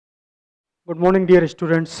Good morning, dear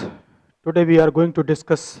students. Today we are going to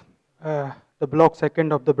discuss the block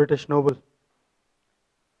second of the British Nobel,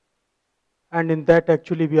 and in that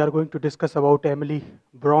actually we are going to discuss about Emily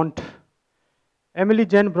Bront. Emily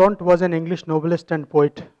Jane Bront was an English novelist and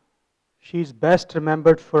poet. She is best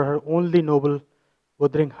remembered for her only novel,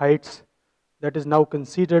 Wuthering Heights, that is now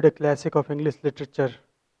considered a classic of English literature.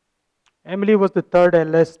 Emily was the third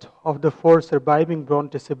eldest of the four surviving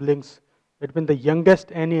Bronte siblings, between the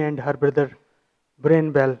youngest Annie and her brother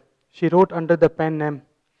Brain Bell. She wrote under the pen name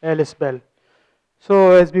Alice Bell.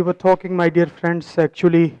 So, as we were talking, my dear friends,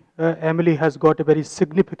 actually, Emily has got a very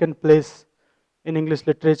significant place in English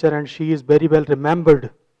literature, and she is very well remembered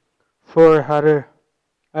for her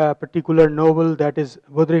particular novel, that is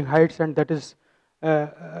Wuthering Heights, and that is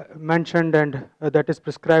mentioned and that is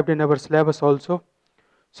prescribed in our syllabus also.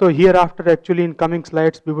 So hereafter, actually, in coming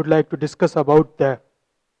slides, we would like to discuss about the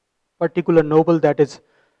particular novel that is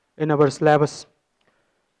in our syllabus.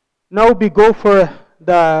 Now we go for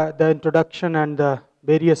the introduction and the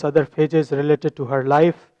various other phases related to her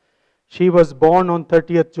life. She was born on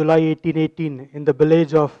 30th July 1818 in the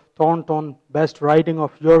village of Thornton, West Riding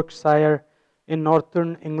of Yorkshire in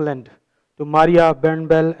northern England, to Maria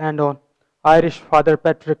Bernbell and on Irish father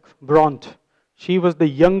Patrick Bront. She was the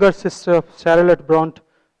younger sister of Charlotte Bront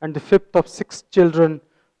and the fifth of six children,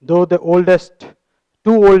 though the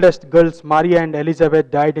two oldest girls, Maria and Elizabeth,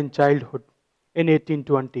 died in childhood in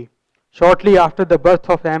 1820. Shortly after the birth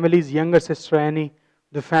of Emily's younger sister Annie,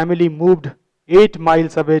 the family moved 8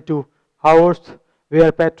 miles away to Haworth,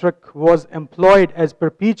 where Patrick was employed as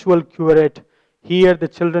perpetual curate. Here the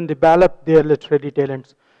children developed their literary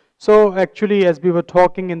talents. So actually, as we were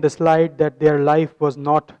talking in the slide, that their life was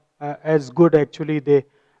not as good. Actually,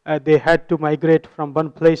 they had to migrate from one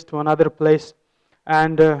place to another place,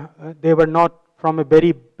 and they were not from a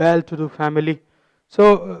very well-to-do family.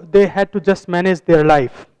 So they had to just manage their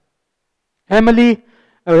life. Emily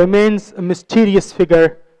remains a mysterious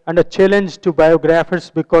figure and a challenge to biographers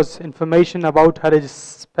because information about her is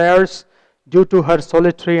sparse due to her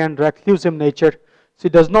solitary and reclusive nature. She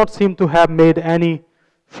does not seem to have made any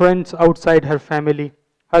friends outside her family.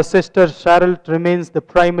 Her sister Charlotte remains the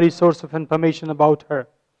primary source of information about her.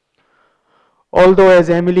 Although, as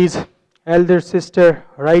Emily's elder sister,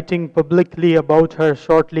 writing publicly about her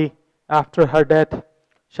shortly after her death,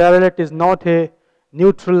 Charlotte is not a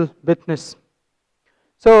neutral witness.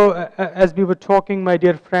 So, as we were talking, my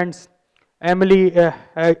dear friends, Emily,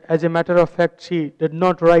 as a matter of fact, she did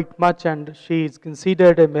not write much, and she is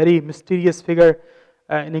considered a very mysterious figure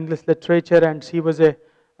in English literature, and she was a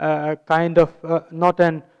kind of not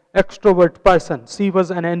an extrovert person. She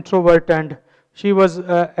was an introvert, and she was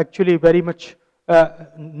actually very much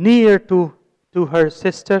near to her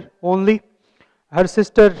sister only. Her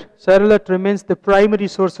sister Charlotte remains the primary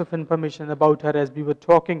source of information about her, as we were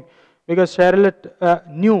talking, because Charlotte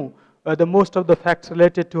knew the most of the facts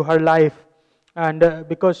related to her life, and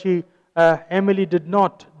because Emily did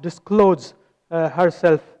not disclose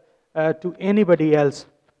herself to anybody else.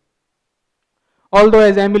 Although,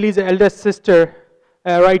 as Emily's eldest sister,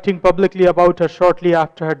 writing publicly about her shortly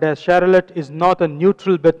after her death, Charlotte is not a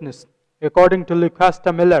neutral witness. According to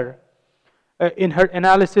Lucasta Miller, in her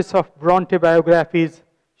analysis of Bronte biographies,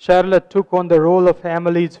 Charlotte took on the role of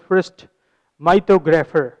Emily's first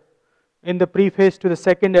mythographer. In the preface to the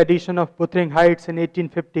second edition of Wuthering Heights in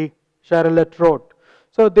 1850, Charlotte wrote.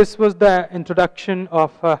 So this was the introduction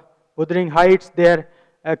of Wuthering Heights. There,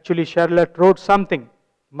 actually, Charlotte wrote something.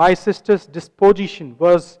 My sister's disposition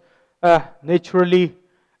was naturally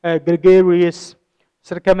gregarious.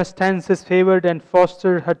 Circumstances favored and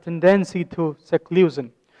fostered her tendency to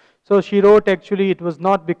seclusion. So she wrote, actually, it was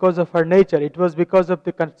not because of her nature, it was because of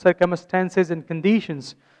the circumstances and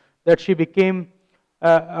conditions that she became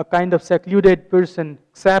a kind of secluded person.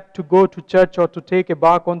 Except to go to church or to take a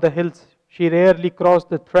walk on the hills, she rarely crossed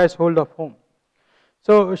the threshold of home.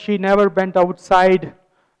 So she never went outside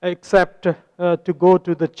except to go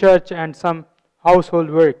to the church and some household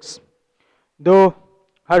works. Though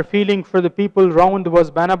her feeling for the people round was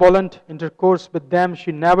benevolent, intercourse with them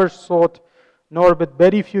she never sought, nor with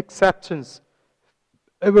very few exceptions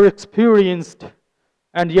ever experienced,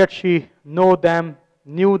 and yet she knew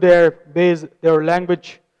their ways, their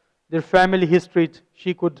language, their family history.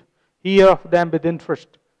 She could hear of them with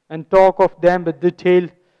interest and talk of them with detail,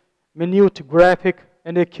 minute, graphic,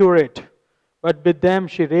 and accurate. But with them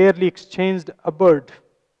she rarely exchanged a word.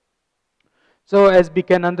 So, as we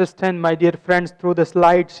can understand, my dear friends, through the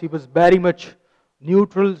slides, she was very much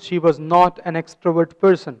neutral. She was not an extrovert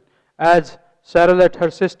person. As Charlotte, her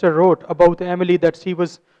sister, wrote about Emily, that she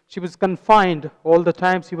was confined all the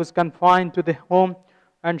time. She was confined to the home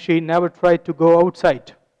and she never tried to go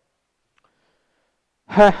outside.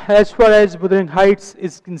 As far as Wuthering Heights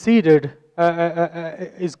is considered,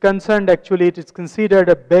 actually, it is considered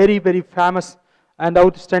a very, very famous and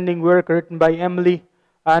outstanding work written by Emily,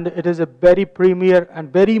 and it is a very premier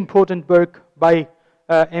and very important work by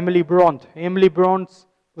Emily Bront. Emily Bront's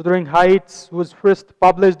Wuthering Heights was first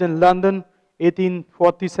published in London,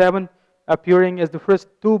 1847, appearing as the first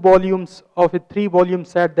 2 volumes of a 3-volume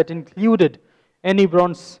set that included Annie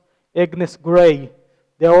Bront's Agnes Grey.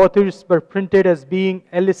 The authors were printed as being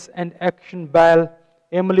Ellis and Action Bell.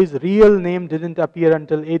 Emily's real name didn't appear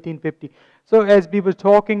until 1850. So as we were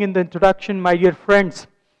talking in the introduction, my dear friends,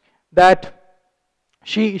 that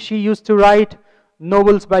she used to write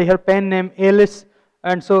novels by her pen name Alice,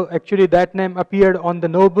 and so actually that name appeared on the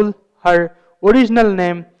novel. Her original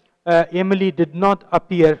name, Emily, did not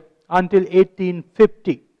appear until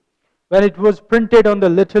 1850. When it was printed on the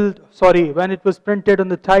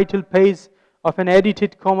title page of an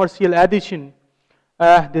edited commercial edition,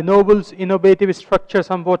 the novel's innovative structure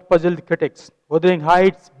somewhat puzzled critics. Wuthering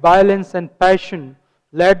Heights' violence and passion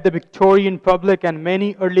led the Victorian public and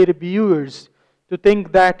many early reviewers to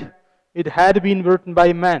think that it had been written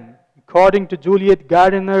by men. According to Juliet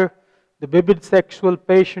Gardiner, the vivid sexual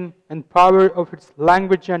passion and power of its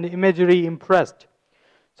language and imagery impressed.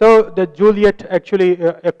 So the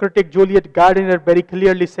critic Juliet Gardiner very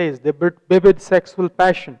clearly says the vivid sexual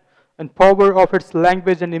passion and power of its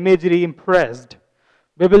language and imagery impressed,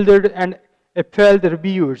 bewildered and appalled the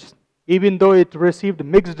reviewers, even though it received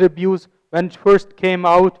mixed reviews when it first came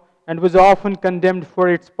out and was often condemned for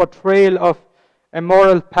its portrayal of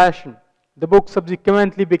immoral passion. The book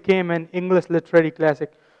subsequently became an English literary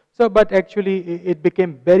classic. So, but actually it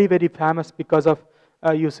became very, very famous because of,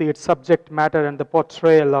 its subject matter and the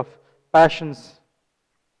portrayal of passions.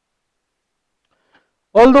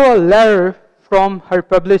 Although a letter from her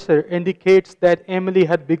publisher indicates that Emily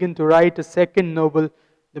had begun to write a second novel,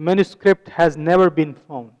 the manuscript has never been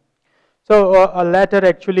found. So a letter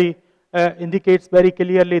actually indicates very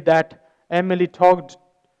clearly that Emily talked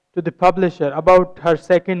to the publisher about her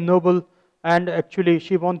second novel, and actually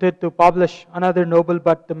she wanted to publish another novel,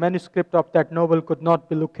 but the manuscript of that novel could not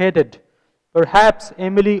be located. Perhaps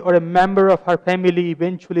Emily or a member of her family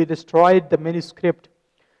eventually destroyed the manuscript,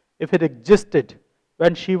 if it existed,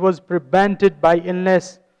 when she was prevented by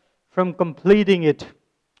illness from completing it.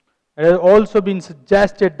 It has also been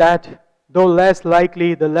suggested that, though less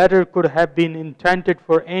likely, the letter could have been intended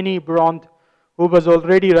for Annie Bront, who was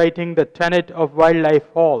already writing The Tenet of Wildlife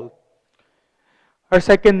Hall, her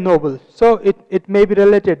second novel. So it may be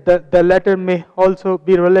related. The letter may also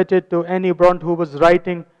be related to Annie Bront, who was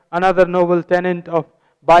writing another novel, Tenet of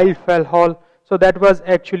Wildlife Hall. So that was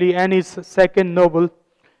actually Annie's second novel.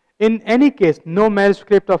 In any case, no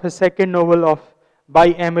manuscript of a second novel by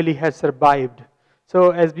Emily has survived.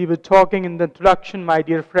 So as we were talking in the introduction, my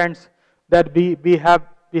dear friends, that we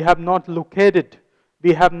have not located,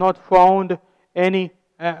 we have not found any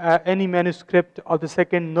manuscript of the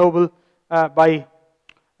second novel by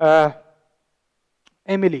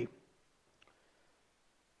Emily.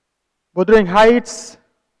 Wuthering Heights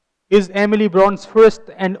is Emily Bront's first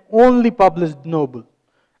and only published novel.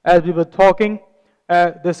 As we were talking,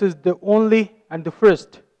 this is the only and the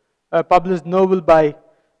first published novel by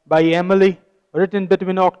Emily, written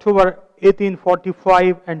between October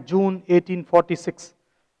 1845 and June 1846,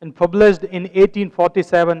 and published in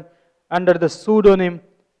 1847 under the pseudonym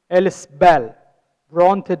Alice Bell.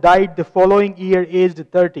 Bront died the following year, aged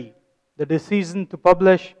 30. The decision to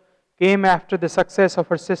publish came after the success of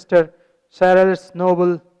her sister Charlotte's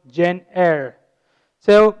novel Jane Eyre.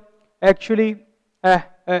 So actually,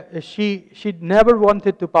 she never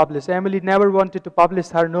wanted to publish. Emily never wanted to publish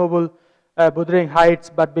her novel Wuthering Heights,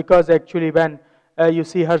 but because actually when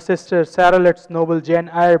her sister Charlotte's novel Jane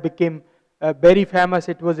Eyre became very famous,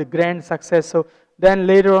 it was a grand success. So then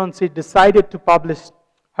later on she decided to publish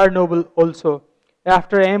her novel also.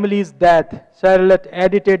 After Emily's death, Charlotte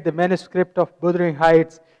edited the manuscript of Wuthering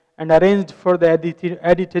Heights and arranged for the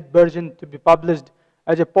edited version to be published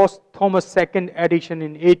as a posthumous second edition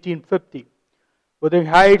in 1850. Wuthering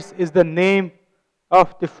Heights is the name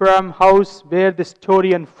of the farmhouse where the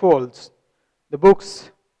story unfolds. The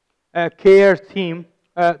book's core theme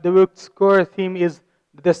is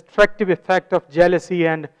the destructive effect of jealousy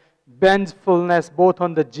and vengefulness, both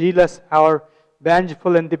on the jealous or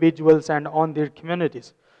vengeful individuals and on their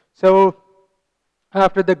communities. So,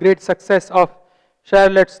 after the great success of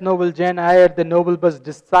Charlotte's novel Jane Eyre, the novel was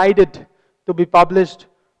decided to be published,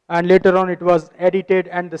 and later on it was edited,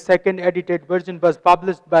 and the second edited version was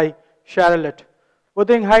published by Charlotte.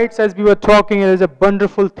 Wuthering Heights, as we were talking, is a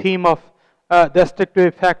wonderful theme of destructive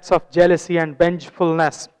effects of jealousy and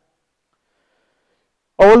vengefulness.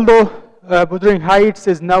 Although Wuthering Heights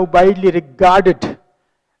is now widely regarded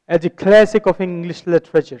as a classic of English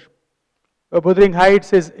literature, Wuthering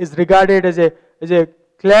Heights is regarded as a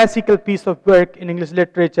classical piece of work in English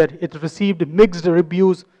literature. It received mixed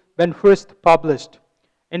reviews when first published,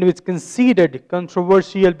 and was considered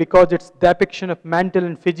controversial because its depiction of mental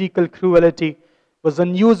and physical cruelty was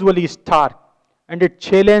unusually stark, and it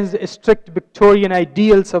challenged strict Victorian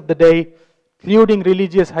ideals of the day, including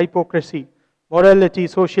religious hypocrisy, morality,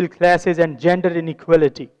 social classes, and gender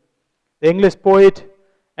inequality. The English poet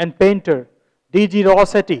and painter D.G.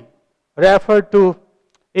 Rossetti referred to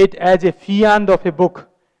it as a fiend of a book,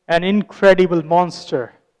 an incredible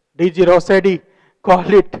monster. D.G. Rossetti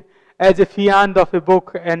called it as a fiend of a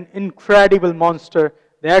book, an incredible monster.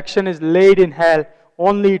 The action is laid in hell,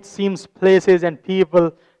 only it seems places and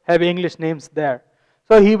people have English names there.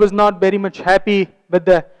 So he was not very much happy with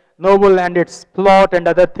the novel and its plot and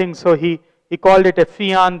other things, so he called it a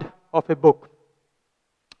fiend of a book.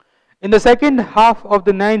 In the second half of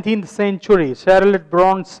the 19th century, Charlotte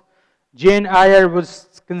Bronte's Jane Eyre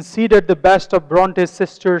was considered the best of Bronte's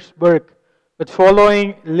sisters' work, but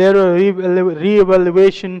following later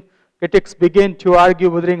re-evaluation, critics began to argue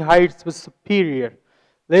Wuthering Heights was superior.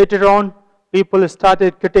 Later on,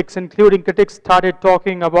 critics started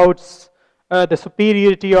talking about the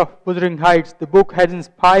superiority of Wuthering Heights. The book has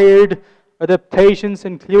inspired adaptations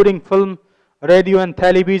including film, radio and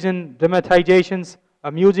television dramatizations,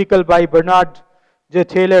 a musical by Bernard J.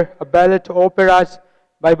 Taylor, a ballet operas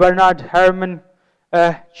by Bernard Herrmann,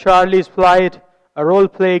 Charlie's Flight, a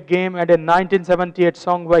role-play game, and a 1978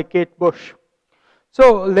 song by Kate Bush.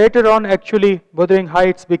 So later on, actually, Wuthering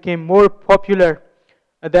Heights became more popular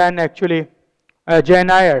than actually Jane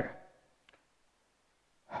Eyre.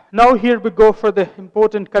 Now here we go for the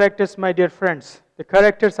important characters, my dear friends. The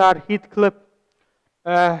characters are Heathcliff.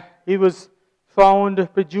 He was found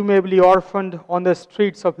presumably orphaned on the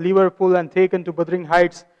streets of Liverpool and taken to Wuthering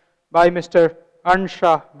Heights by Mr.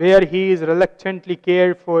 Earnshaw, where he is reluctantly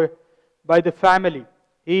cared for by the family.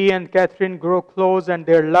 He and Catherine grow close, and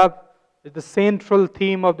their love is the central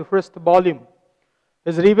theme of the first volume.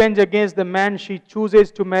 His revenge against the man she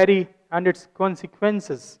chooses to marry and its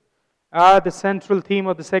consequences are the central theme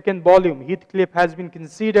of the second volume. Heathcliff has been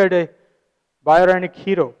considered a Byronic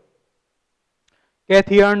hero.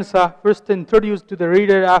 Cathy Earnshaw, first introduced to the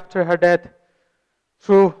reader after her death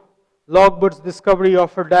through Lockwood's discovery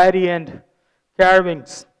of her diary and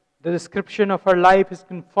carvings. The description of her life is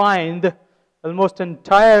confined almost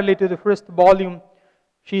entirely to the first volume.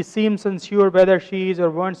 She seems unsure whether she is or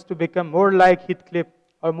wants to become more like Heathcliff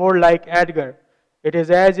or more like Edgar. It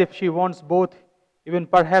is as if she wants both, even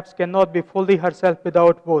perhaps cannot be fully herself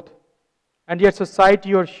without both. And yet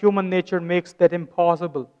society or human nature makes that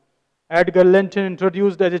impossible. Edgar Linton,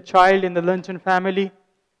 introduced as a child in the Linton family,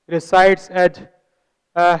 resides at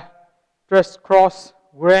Thrushcross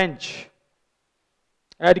Grange.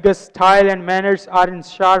 Edgar's style and manners are in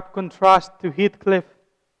sharp contrast to Heathcliff,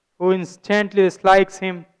 who instantly dislikes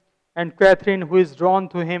him, and Catherine, who is drawn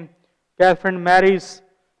to him. Catherine marries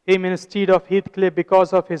him instead of Heathcliff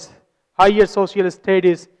because of his higher social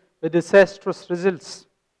status, with disastrous results.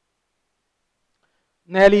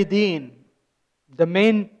 Nellie Dean, the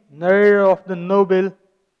main narrator of the novel,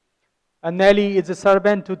 Nellie is a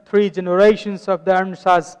servant to 3 generations of the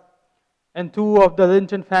Earnshaws and 2 of the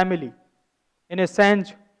Linton family. In a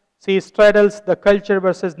sense, she straddles the culture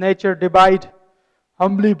versus nature divide.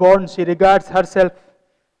 Humbly born, she regards herself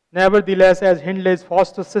nevertheless as Hindley's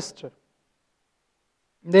foster sister.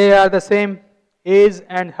 They are the same age,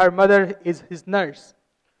 and her mother is his nurse.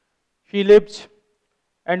 She lived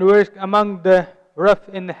and worked among the rough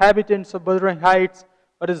inhabitants of Wuthering Heights,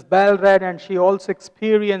 but is well-read, and she also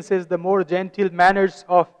experiences the more gentle manners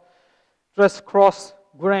of Thrushcross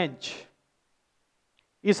Grange.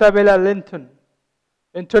 Isabella Linton,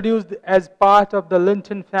 introduced as part of the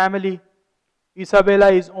Linton family,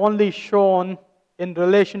 Isabella is only shown in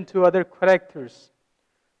relation to other characters.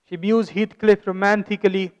 She views Heathcliff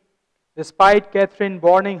romantically, despite Catherine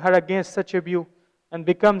warning her against such a view, and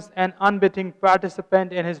becomes an unwitting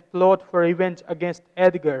participant in his plot for revenge against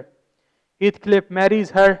Edgar. Heathcliff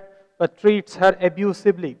marries her, but treats her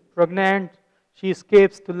abusively. Pregnant, she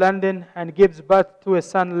escapes to London and gives birth to a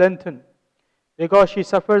son, Linton. Because she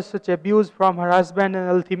suffers such abuse from her husband and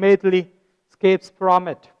ultimately escapes from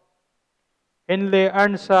it. Hindley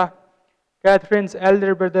Earnshaw, Catherine's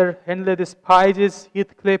elder brother. Hindley despises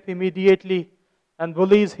Heathcliff immediately and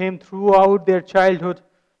bullies him throughout their childhood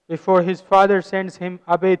before his father sends him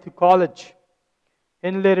away to college.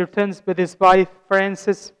 Hindley returns with his wife,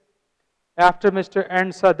 Frances, After Mr.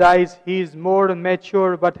 Ernsa dies, he is more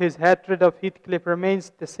mature, but his hatred of Heathcliff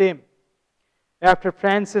remains the same. After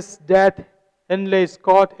Francis' death, Hindley is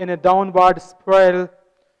caught in a downward spiral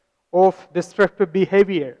of destructive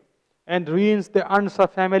behavior and ruins the Ernsa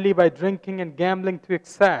family by drinking and gambling to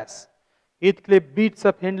excess. Heathcliff beats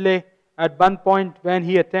up Hindley at one point when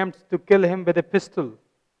he attempts to kill him with a pistol.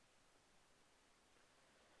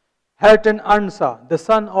 Hareton Ernsa, the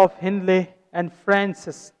son of Hindley and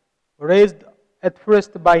Francis, raised at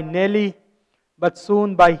first by Nellie but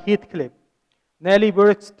soon by Heathcliff. Nellie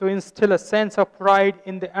works to instill a sense of pride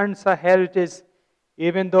in the Ernsa heritage,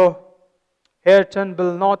 even though Hareton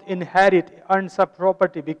will not inherit Ernsa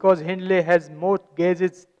property because Hindley has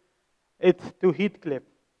mortgaged it to Heathcliff.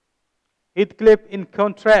 Heathcliff, in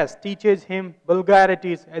contrast, teaches him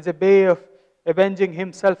vulgarities as a way of avenging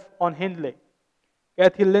himself on Hindley.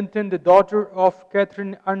 Cathy Linton, the daughter of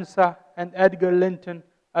Catherine Ernsa and Edgar Linton,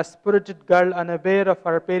 a spirited girl unaware of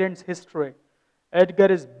her parents' history. Edgar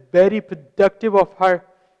is very protective of her,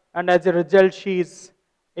 and as a result, she is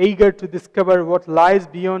eager to discover what lies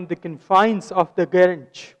beyond the confines of the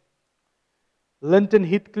Grange. Linton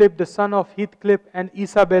Heathcliff, the son of Heathcliff and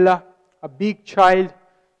Isabella, a big child,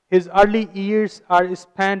 his early years are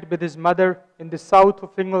spent with his mother in the south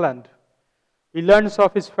of England. He learns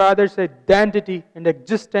of his father's identity and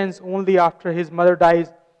existence only after his mother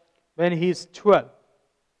dies when he is 12.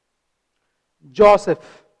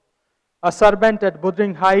 Joseph, a servant at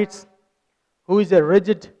Wuthering Heights, who is a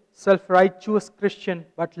rigid, self-righteous Christian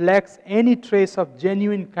but lacks any trace of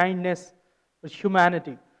genuine kindness or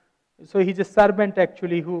humanity. So he's a servant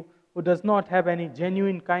actually who does not have any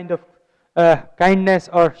genuine kind of kindness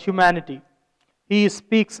or humanity. He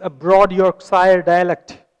speaks a broad Yorkshire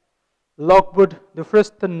dialect. Lockwood, the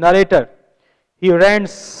first narrator, he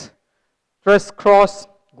rents Thrushcross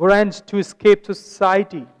Grange to escape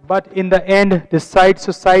society, but in the end, the side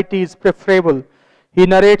society is preferable. He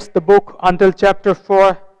narrates the book until chapter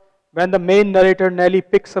 4, when the main narrator Nellie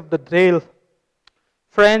picks up the trail.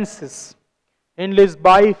 Frances, Hindley's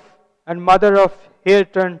wife and mother of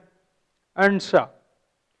Hareton Ernsa.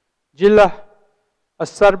 Gilla, a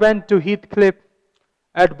servant to Heathcliff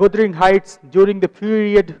at Wuthering Heights during the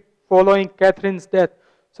period following Catherine's death.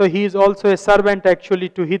 So he is also a servant actually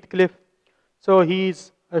to Heathcliff. So he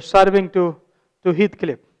is serving to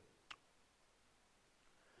Heathcliff.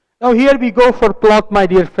 Now here we go for plot, my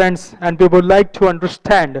dear friends, and we would like to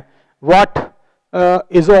understand what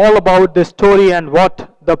is all about the story and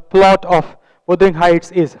what the plot of Wuthering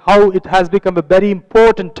Heights is, how it has become a very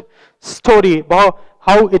important story,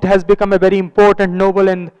 how it has become a very important novel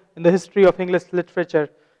in the history of English literature,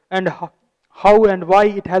 and how and why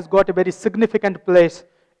it has got a very significant place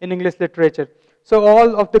in English literature. So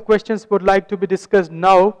all of the questions would like to be discussed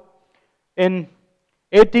now. In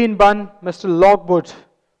 1801, Mr. Lockwood,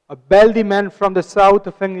 a wealthy man from the south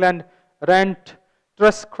of England, rent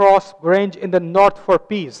Thrushcross Grange in the north for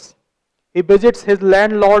peace. He visits his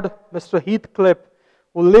landlord, Mr. Heathcliff,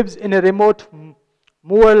 who lives in a remote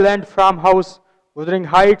moorland farmhouse, Wuthering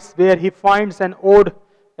Heights, where he finds an odd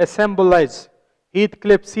assemblage.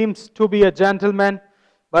 Heathcliff seems to be a gentleman,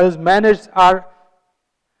 but his manners are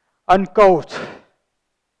uncouth.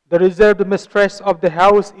 The reserved mistress of the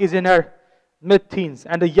house is in her mid-teens,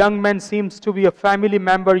 and the young man seems to be a family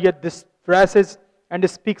member, yet dresses and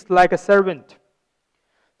speaks like a servant.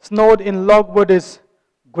 Snowed in, Lockwood is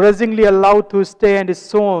grudgingly allowed to stay and is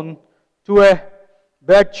shown to a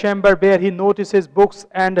bedchamber where he notices books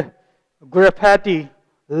and graffiti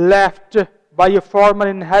left by a former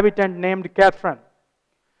inhabitant named Catherine.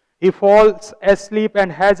 He falls asleep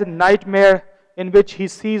and has a nightmare in which he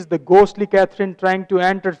sees the ghostly Catherine trying to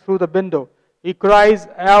enter through the window. He cries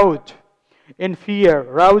out in fear,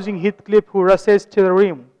 rousing Heathcliff, who rushes to the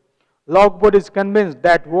room. Lockwood is convinced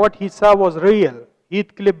that what he saw was real.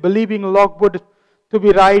 Heathcliff, believing Lockwood to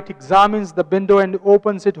be right, examines the window and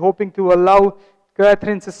opens it, hoping to allow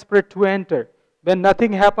Catherine's spirit to enter. When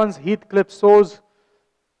nothing happens, Heathcliff shows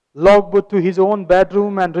Lockwood to his own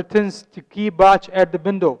bedroom and returns to keep watch at the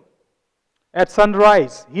window. At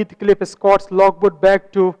sunrise, Heathcliff escorts Lockwood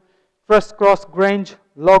back to Thrushcross Grange.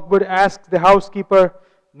 Lockwood asks the housekeeper,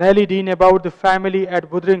 Nellie Dean, about the family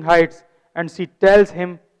at Wuthering Heights, and she tells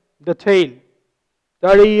him the tale.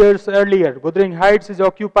 30 years earlier, Wuthering Heights is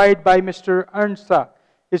occupied by Mr. Ernsa,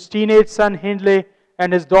 his teenage son Hindley,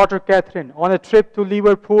 and his daughter Catherine. On a trip to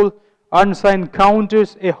Liverpool, Ernsa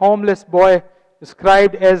encounters a homeless boy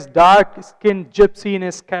described as dark-skinned gypsy in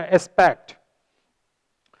aspect.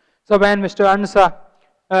 So when Mr. Ernsa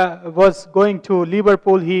was going to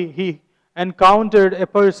Liverpool, he encountered a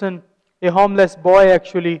person, a homeless boy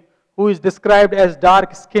actually, who is described as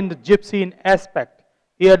dark-skinned gypsy in aspect.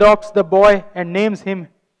 He adopts the boy and names him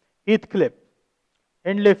Heathcliff.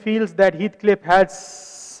 Hindley feels that Heathcliff has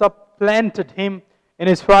supplanted him in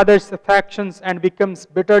his father's affections and becomes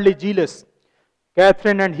bitterly jealous.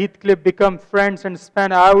 Catherine and Heathcliff become friends and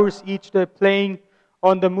spend hours each day playing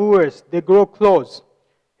on the moors. They grow close.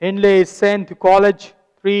 Hindley is sent to college.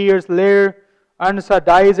 3 years later, Ansa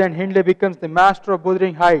dies and Hindley becomes the master of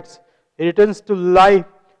Wuthering Heights. He returns to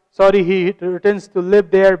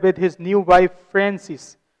live there with his new wife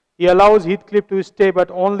Frances. He allows Heathcliff to stay,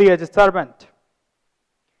 but only as a servant.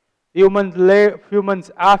 Few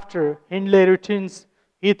months after Hindley returns,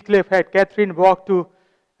 Heathcliff had Catherine walk to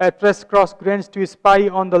Thrushcross Grange to spy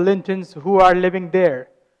on the Lintons who are living there.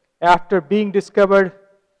 After being discovered,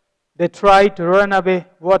 they try to run away,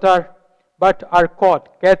 but are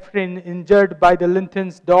caught. Catherine, injured by the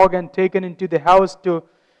Linton's dog and taken into the house to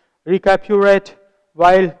recuperate,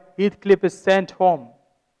 while Heathcliff is sent home.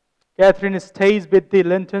 Catherine stays with the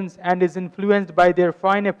Lintons and is influenced by their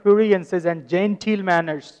fine appearances and genteel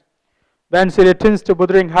manners. When she returns to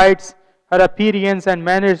Wuthering Heights, her appearance and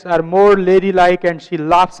manners are more ladylike and she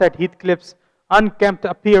laughs at Heathcliff's unkempt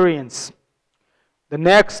appearance. The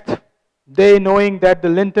next day, knowing that the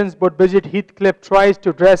Lintons would visit, Heathcliff tries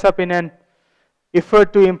to dress up in an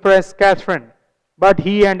effort to impress Catherine. But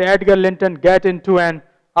he and Edgar Linton get into an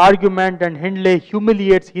argument and Hindley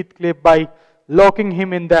humiliates Heathcliff by locking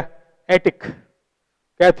him in the attic.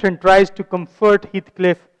 Catherine tries to comfort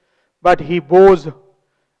Heathcliff, but he vows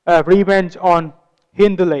revenge on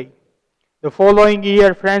Hindley. The following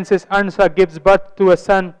year, Frances Ansa gives birth to a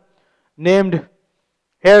son named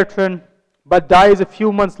Hareton, but dies a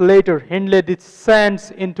few months later. Hindley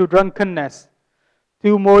descends into drunkenness.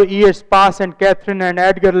 2 more years pass and Catherine and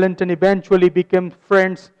Edgar Linton eventually become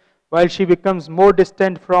friends while she becomes more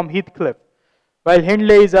distant from Heathcliff. While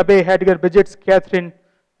Hindley is away, Edgar visits Catherine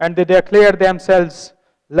and they declare themselves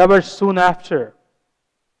lovers soon after.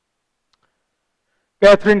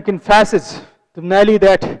 Catherine confesses to Nellie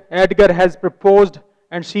that Edgar has proposed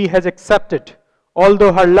and she has accepted,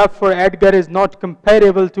 although her love for Edgar is not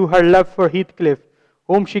comparable to her love for Heathcliff,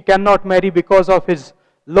 whom she cannot marry because of his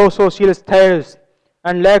low social status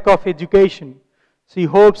and lack of education. She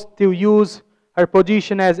hopes to use her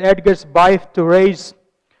position as Edgar's wife to raise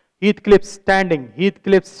Heathcliff's standing.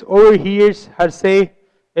 Heathcliff overhears her say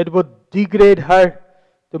it would degrade her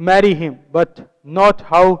to marry him, but not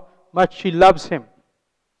how much she loves him.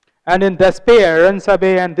 And in despair runs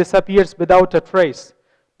away and disappears without a trace.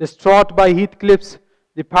 Distraught by Heathcliff's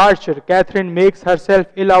departure, Catherine makes herself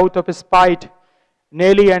ill out of spite.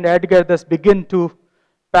 Nellie and Edgar thus begin to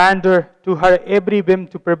pander to her every whim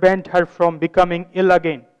to prevent her from becoming ill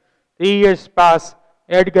again. 3 years pass.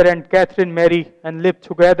 Edgar and Catherine marry and live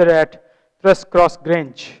together at Thrushcross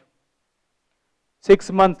Grange.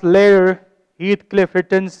 6 months later, Heathcliff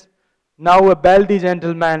returns, now a wealthy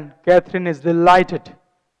gentleman. Catherine is delighted.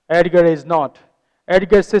 Edgar is not.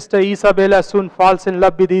 Edgar's sister Isabella soon falls in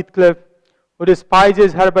love with Heathcliff, who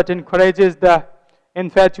despises her but encourages the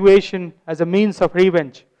infatuation as a means of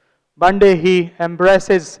revenge. One day he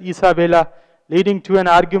embraces Isabella, leading to an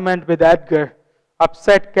argument with Edgar.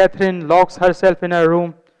 Upset, Catherine locks herself in her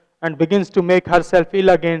room and begins to make herself ill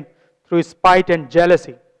again through spite and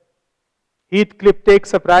jealousy. Heathcliff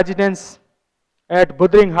takes up residence at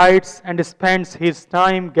Wuthering Heights and spends his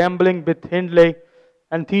time gambling with Hindley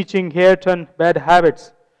and teaching Hareton bad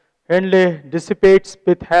habits. Hindley dissipates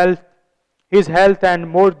with his health and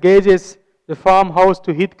mortgages the farmhouse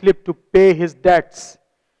to Heathcliff to pay his debts.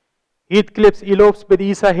 Heathcliff elopes with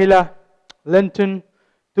Isabella Linton.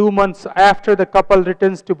 2 months after the couple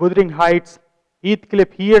returns to Wuthering Heights,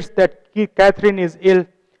 Heathcliff hears that Catherine is ill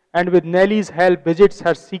and with Nellie's help visits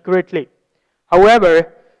her secretly.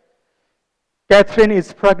 However, Catherine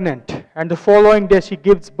is pregnant and the following day she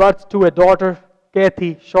gives birth to a daughter,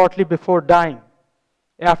 Cathy, shortly before dying.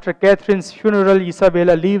 After Catherine's funeral,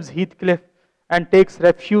 Isabella leaves Heathcliff and takes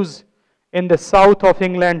refuge in the south of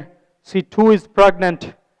England. She too is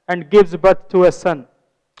pregnant and gives birth to a son,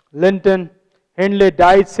 Linton. Hindley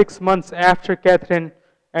died 6 months after Catherine,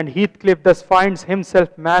 and Heathcliff thus finds himself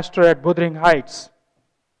master at Wuthering Heights.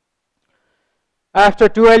 After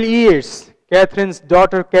 12 years, Catherine's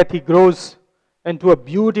daughter Cathy grows into a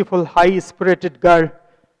beautiful, high-spirited girl.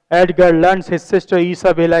 Edgar learns his sister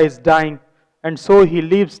Isabella is dying, and so he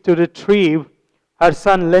leaves to retrieve her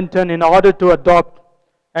son Linton in order to adopt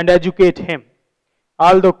and educate him.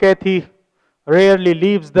 Although Cathy rarely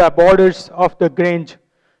leaves the borders of the Grange,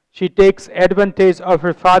 she takes advantage of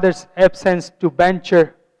her father's absence to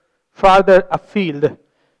venture farther afield.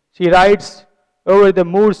 She rides over the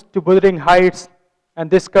moors to Wuthering Heights and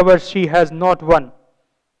discovers she has not one,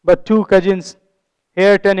 but two cousins,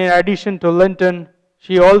 Hareton in addition to Linton.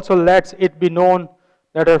 She also lets it be known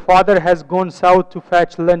that her father has gone south to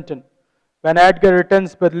fetch Linton. When Edgar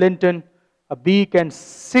returns with Linton, a weak and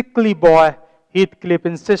sickly boy, Heathcliff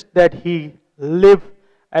insists that he live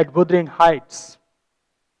at Wuthering Heights.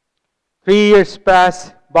 3 years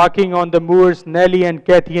pass. Barking on the moors, Nellie and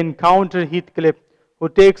Cathy encounter Heathcliff, who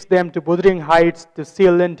takes them to Wuthering Heights to see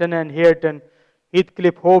Linton and Hareton.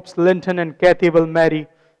 Heathcliff hopes Linton and Cathy will marry,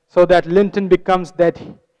 so that Linton becomes that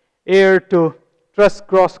heir to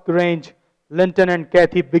Thrushcross Grange. Linton and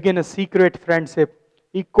Cathy begin a secret friendship,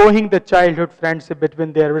 echoing the childhood friendship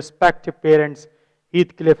between their respective parents,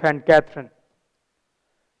 Heathcliff and Catherine.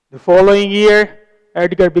 The following year,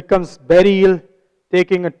 Edgar becomes very ill,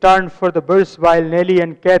 taking a turn for the worse while Nellie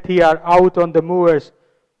and Cathy are out on the moors,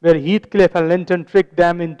 where Heathcliff and Linton trick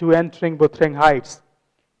them into entering Wuthering Heights.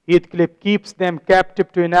 Heathcliff keeps them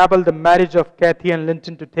captive to enable the marriage of Cathy and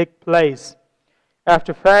Linton to take place.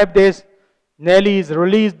 After 5 days, Nellie is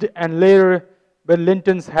released, and later, with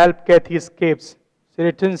Linton's help, Cathy escapes. She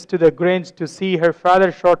returns to the Grange to see her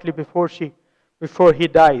father shortly before he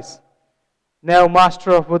dies. Now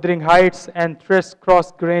master of Wuthering Heights and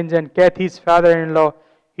Thrushcross Grange and Cathy's father-in-law,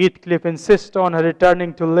 Heathcliff insists on her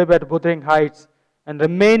returning to live at Wuthering Heights and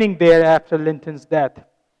remaining there after Linton's death.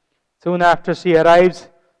 Soon after she arrives,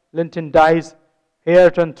 Linton dies.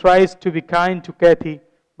 Hareton tries to be kind to Cathy,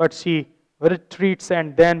 but she retreats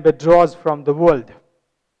and then withdraws from the world.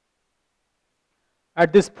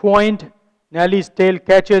 At this point, Nellie's tale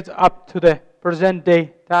catches up to the present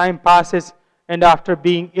day. Time passes, and after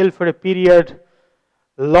being ill for a period,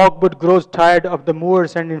 Lockwood grows tired of the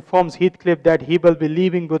moors and informs Heathcliff that he will be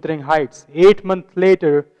leaving Wuthering Heights. 8 months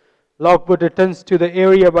later, Lockwood returns to the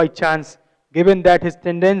area by chance. Given that his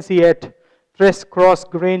tendency at Thrushcross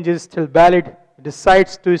Grange is still valid, he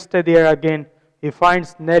decides to stay there again. He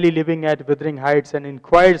finds Nellie living at Wuthering Heights and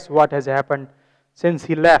inquires what has happened since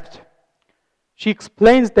he left. She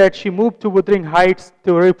explains that she moved to Wuthering Heights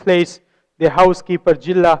to replace the housekeeper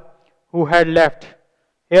Gilla, who had left.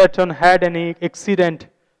 Hareton had an accident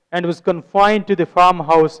and was confined to the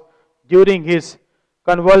farmhouse. During his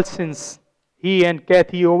convalescence, he and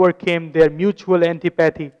Cathy overcame their mutual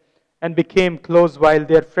antipathy and became close. While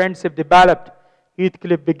their friendship developed,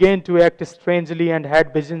 Heathcliff began to act strangely and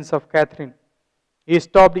had visions of Catherine. He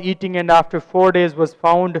stopped eating, and after 4 days was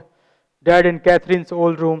found dead in Catherine's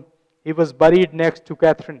old room. He was buried next to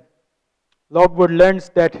Catherine. Lockwood learns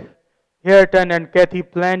that Hareton and Cathy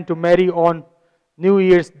plan to marry on New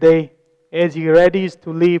Year's Day. As he readies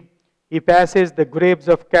to leave, he passes the graves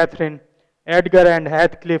of Catherine, Edgar, and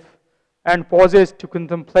Heathcliff and pauses to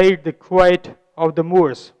contemplate the quiet of the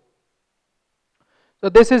moors. So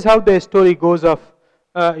this is how the story goes of,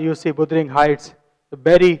 Wuthering Heights. A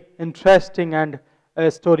very interesting and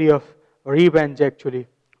a story of revenge, actually.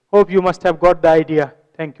 Hope you must have got the idea.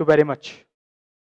 Thank you very much.